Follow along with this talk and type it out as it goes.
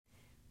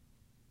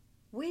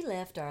We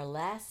left our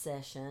last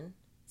session,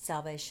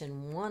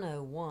 Salvation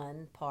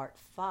 101, Part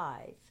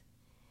 5,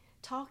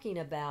 talking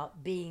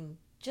about being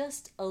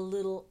just a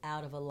little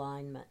out of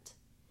alignment.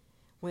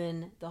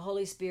 When the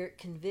Holy Spirit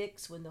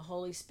convicts, when the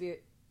Holy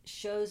Spirit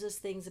shows us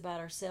things about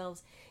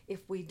ourselves,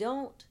 if we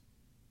don't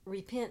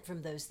repent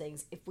from those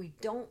things, if we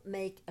don't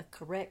make a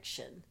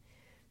correction,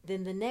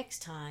 then the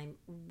next time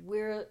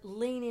we're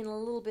leaning a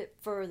little bit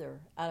further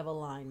out of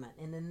alignment.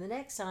 And then the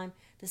next time,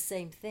 the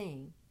same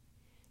thing.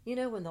 You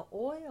know, when the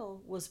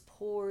oil was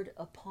poured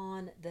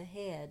upon the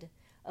head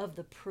of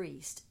the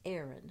priest,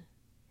 Aaron,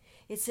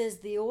 it says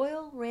the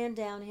oil ran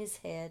down his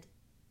head,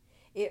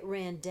 it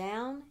ran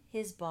down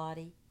his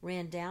body,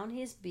 ran down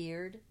his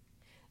beard,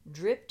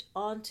 dripped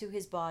onto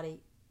his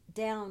body,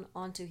 down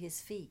onto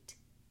his feet.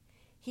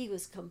 He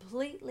was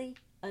completely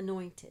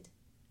anointed.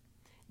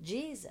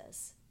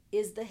 Jesus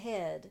is the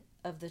head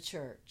of the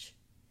church.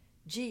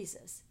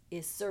 Jesus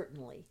is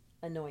certainly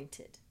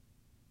anointed.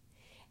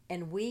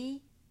 And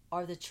we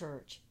are the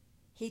church.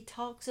 He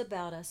talks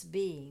about us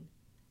being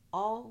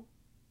all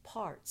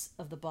parts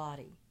of the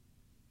body,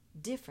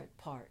 different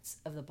parts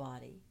of the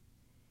body.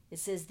 It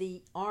says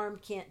the arm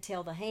can't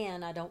tell the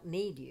hand, I don't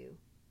need you.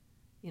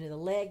 You know, the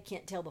leg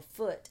can't tell the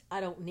foot, I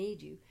don't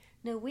need you.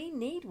 No, we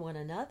need one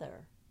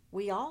another.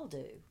 We all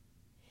do.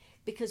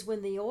 Because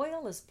when the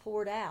oil is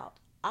poured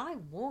out, I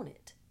want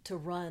it to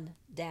run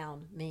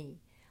down me.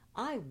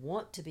 I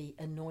want to be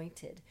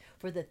anointed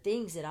for the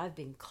things that I've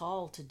been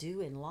called to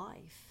do in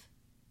life.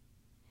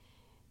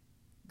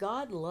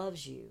 God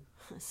loves you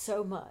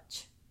so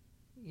much.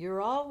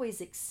 You're always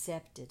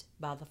accepted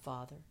by the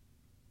Father.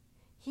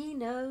 He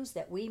knows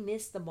that we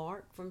miss the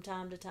mark from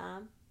time to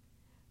time,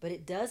 but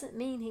it doesn't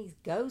mean He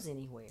goes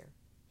anywhere.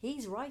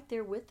 He's right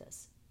there with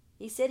us.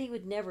 He said He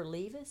would never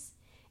leave us,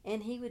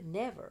 and He would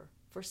never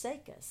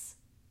forsake us.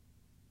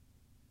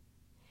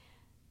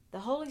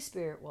 The Holy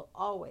Spirit will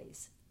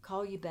always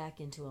call you back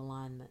into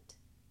alignment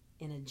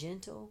in a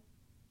gentle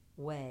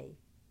way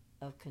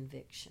of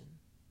conviction.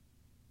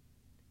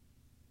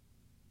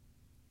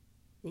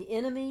 The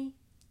enemy,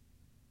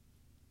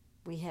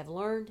 we have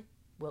learned,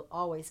 will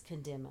always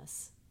condemn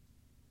us.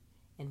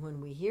 And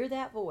when we hear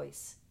that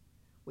voice,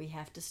 we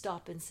have to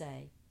stop and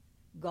say,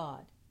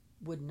 God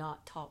would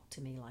not talk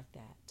to me like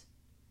that.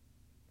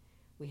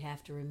 We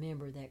have to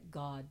remember that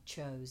God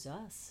chose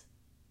us.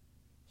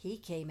 He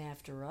came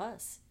after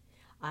us.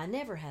 I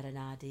never had an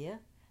idea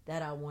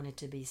that I wanted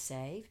to be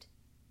saved.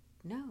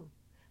 No,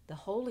 the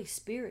Holy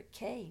Spirit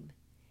came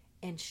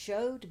and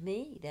showed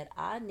me that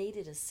I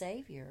needed a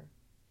Savior,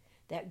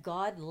 that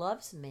God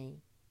loves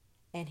me,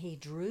 and He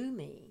drew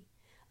me.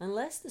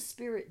 Unless the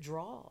Spirit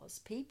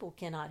draws, people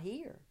cannot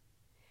hear.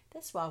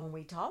 That's why when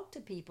we talk to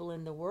people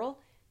in the world,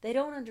 they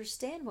don't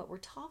understand what we're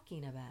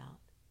talking about.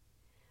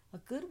 A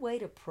good way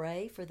to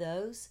pray for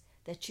those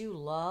that you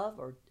love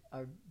or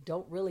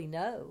don't really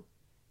know,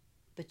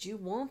 but you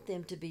want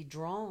them to be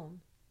drawn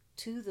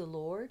to the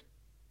Lord,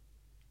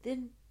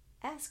 then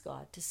ask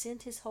God to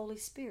send His Holy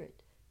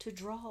Spirit to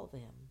draw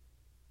them.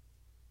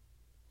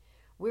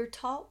 We're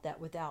taught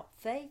that without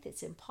faith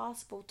it's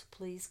impossible to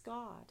please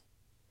God,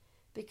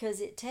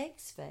 because it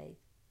takes faith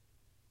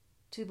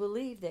to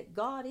believe that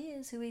God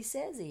is who He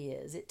says He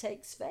is. It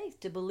takes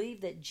faith to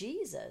believe that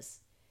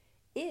Jesus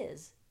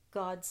is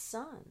God's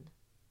Son.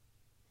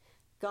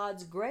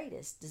 God's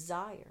greatest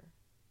desire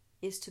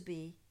is to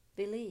be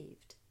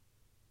believed.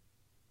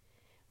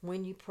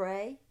 When you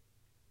pray,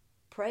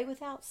 pray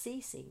without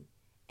ceasing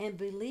and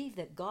believe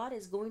that God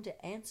is going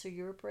to answer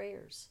your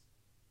prayers.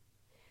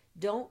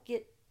 Don't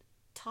get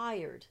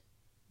tired.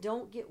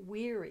 Don't get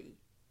weary.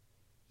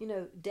 You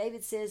know,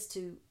 David says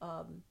to,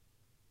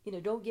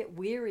 don't get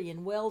weary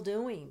in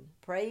well-doing.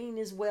 Praying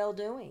is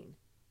well-doing.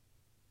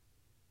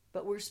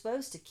 But we're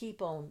supposed to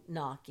keep on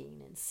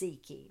knocking and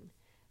seeking.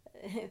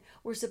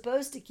 We're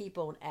supposed to keep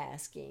on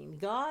asking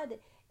God,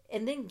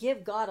 and then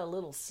give God a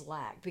little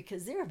slack,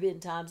 because there have been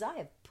times I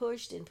have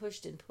pushed and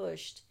pushed and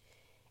pushed,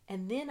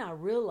 and then I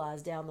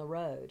realized down the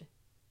road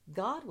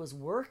God was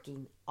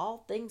working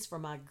all things for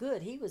my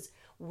good. He was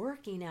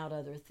working out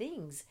other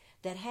things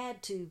that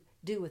had to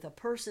do with a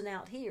person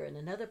out here and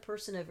another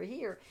person over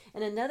here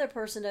and another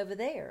person over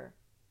there.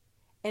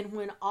 And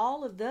when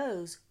all of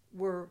those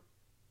were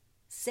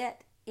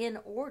set in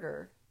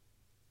order,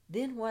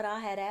 then what I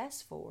had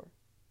asked for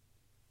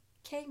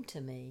came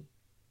to me.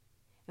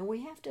 And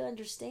we have to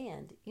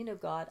understand,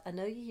 God, I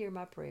know you hear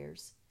my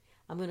prayers.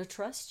 I'm going to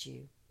trust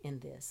you in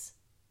this.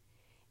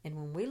 And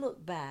when we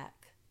look back,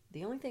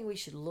 the only thing we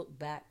should look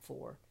back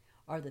for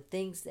are the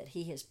things that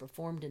He has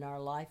performed in our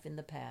life in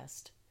the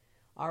past.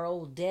 Our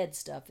old dead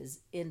stuff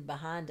is in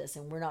behind us,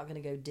 and we're not going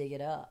to go dig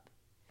it up.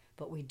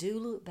 But we do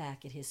look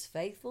back at His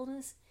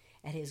faithfulness,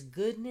 at His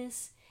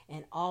goodness,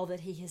 and all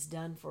that He has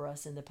done for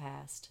us in the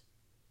past.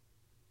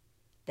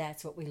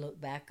 That's what we look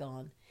back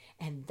on.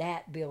 And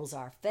that builds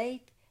our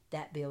faith.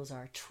 That builds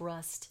our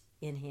trust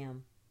in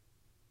Him.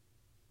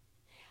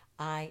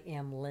 I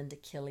am Linda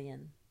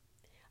Killian.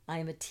 I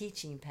am a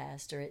teaching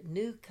pastor at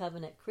New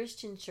Covenant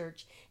Christian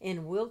Church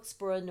in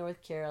Wilkesboro,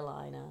 North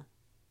Carolina.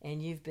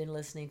 and you've been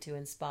listening to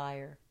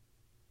Inspire.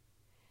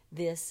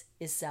 This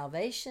is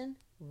Salvation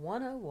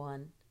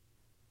 101,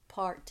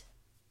 Part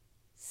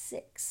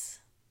 6.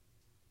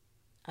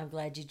 I'm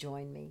glad you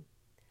joined me.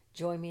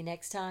 Join me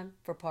next time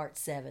for Part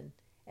 7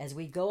 as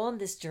we go on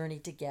this journey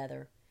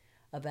together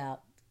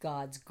about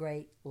God's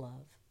great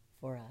love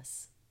for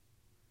us.